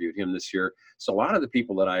studios. We interviewed him this year. So a lot of the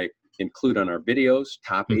people that I include on our videos,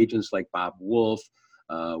 top agents like Bob Wolf,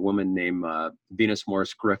 a woman named Venus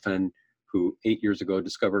Morris Griffin, who 8 years ago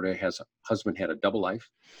discovered her husband had a double life,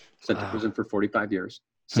 sent to prison for 45 years,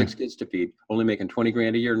 6 kids to feed, only making 20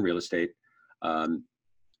 grand a year in real estate,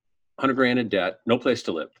 100 grand in debt, no place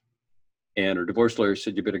to live. And her divorce lawyer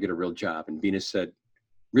said, "You better get a real job." And Venus said,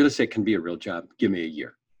 "Real estate can be a real job. Give me a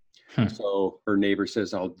year." So her neighbor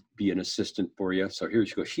says, "I'll be an assistant for you." So here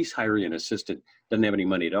she goes. She's hiring an assistant, doesn't have any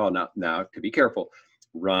money at all. Now to be careful,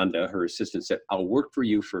 Rhonda, her assistant, said, "I'll work for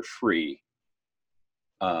you for free."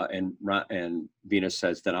 And Venus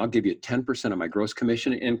says, "Then I'll give you 10% of my gross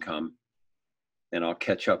commission income, and I'll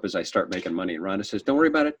catch up as I start making money." And Rhonda says, "Don't worry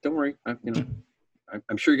about it. Don't worry.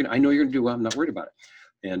 I'm sure I know you're going to do well. I'm not worried about it."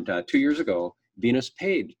 And 2 years ago, Venus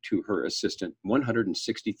paid to her assistant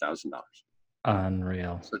 $160,000.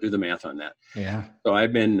 Unreal. So do the math on that. Yeah. So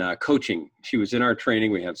I've been coaching. She was in our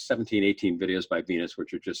training. We have 17, 18 videos by Venus,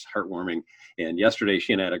 which are just heartwarming. And yesterday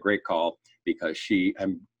she and I had a great call because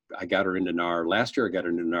I got her into NAR last year. I got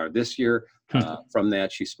her into NAR this year. From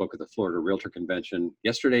that, she spoke at the Florida Realtor Convention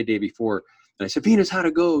yesterday, day before. And I said, Venus, how'd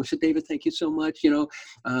it go? She said, David, thank you so much.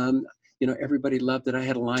 Everybody loved it. I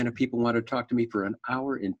had a line of people wanted to talk to me for an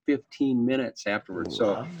hour and 15 minutes afterwards.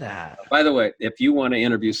 Love that. By the way, if you want to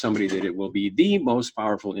interview somebody that it will be the most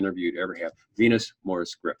powerful interview to ever have, Venus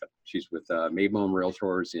Morris Griffin. She's with Maybohm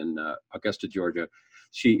Realtors in Augusta, Georgia.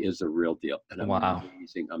 She is the real deal. An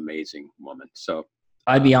amazing, amazing woman. So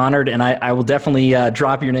I'd be honored, and I will definitely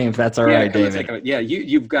drop your name if that's all right, David.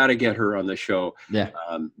 You've got to get her on the show. Yeah.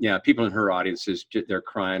 People in her audiences, they're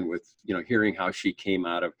crying with, hearing how she came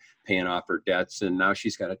out of paying off her debts, and now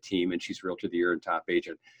she's got a team, and she's Realtor of the Year and top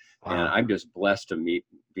agent. Wow. And I'm just blessed to meet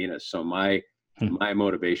Venus. So my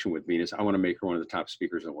motivation with Venus, I want to make her one of the top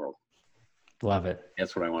speakers in the world. Love it.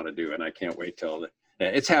 That's what I want to do, and I can't wait till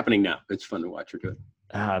it's happening now. It's fun to watch her do it.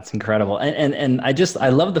 It's incredible. And I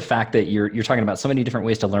love the fact that you're talking about so many different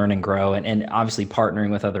ways to learn and grow, and obviously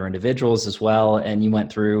partnering with other individuals as well. And you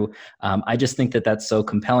went through, I just think that that's so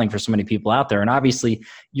compelling for so many people out there. And obviously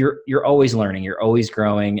you're always learning, you're always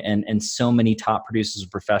growing, and so many top producers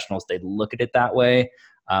and professionals, they look at it that way.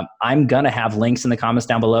 I'm going to have links in the comments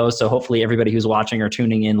down below. So hopefully everybody who's watching or do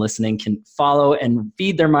in, listening can follow and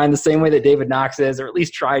feed their mind the same way that David Knox is, or at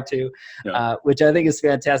least try to, which I think is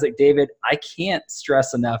fantastic. David, I can't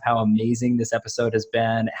stress enough how amazing this episode has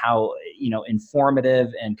been, how,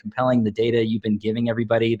 informative and compelling the data you've been giving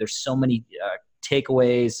everybody. There's so many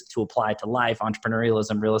takeaways to apply to life,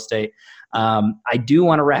 entrepreneurialism, real estate. I do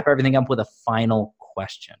want to wrap everything up with a final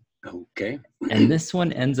question. Okay. And this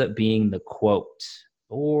one ends up being the quote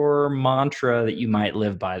or mantra that you might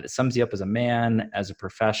live by that sums you up as a man, as a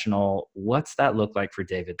professional. What's that look like for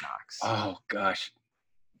David Knox? Oh, gosh.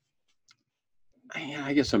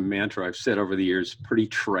 I guess a mantra I've said over the years, pretty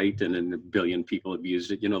trite, and a billion people have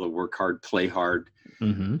used it, the work hard, play hard.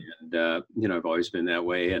 Mm-hmm. And, I've always been that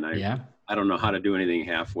way. And I don't know how to do anything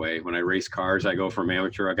halfway. When I race cars, I go from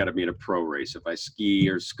amateur, I got to be in a pro race. If I ski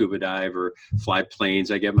or scuba dive or fly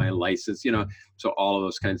planes, I get my license, so all of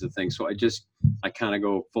those kinds of things. So I kind of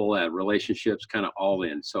go full at relationships, kind of all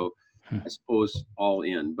in. So I suppose all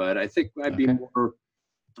in, but I think I'd be more,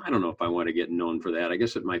 I don't know if I want to get known for that. I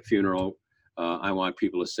guess at my funeral, I want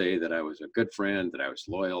people to say that I was a good friend, that I was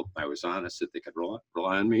loyal, I was honest, that they could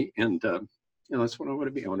rely on me. And, that's what I want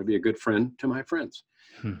to be. I want to be a good friend to my friends.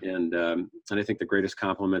 And I think the greatest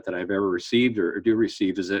compliment that I've ever received or do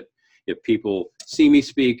receive is that if people see me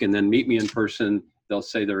speak and then meet me in person, they'll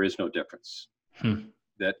say there is no difference.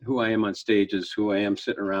 That who I am on stage is who I am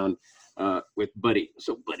sitting around with Buddy.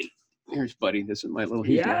 So Buddy, here's Buddy. This is my little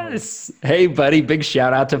Yes. Hey, Buddy. Big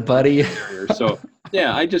shout out to Buddy. So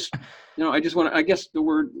yeah, I just want to, I guess the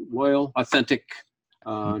word loyal, authentic,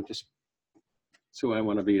 just so I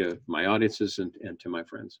want to be to my audiences and to my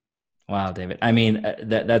friends. Wow, David. I mean,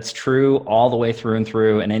 that's true all the way through and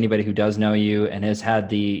through. And anybody who does know you and has had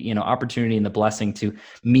the, opportunity and the blessing to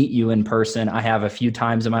meet you in person, I have a few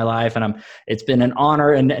times in my life, and it's been an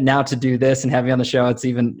honor. And now to do this and have you on the show, it's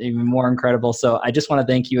even more incredible. So I just want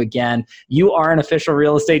to thank you again. You are an official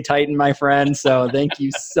real estate titan, my friend. So thank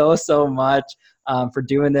you so much for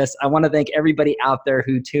doing this. I want to thank everybody out there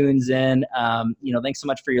who tunes in. Thanks so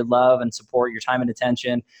much for your love and support, your time and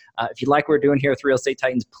attention. If you like what we're doing here with Real Estate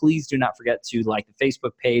Titans, please do not forget to like the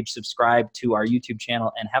Facebook page, subscribe to our YouTube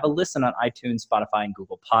channel, and have a listen on iTunes, Spotify, and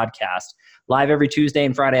Google Podcast. Live every Tuesday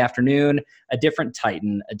and Friday afternoon, a different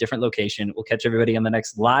Titan, a different location. We'll catch everybody on the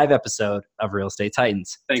next live episode of Real Estate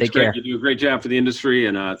Titans. Thanks, Take care. You do a great job for the industry,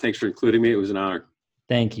 and thanks for including me. It was an honor.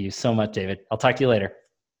 Thank you so much, David. I'll talk to you later.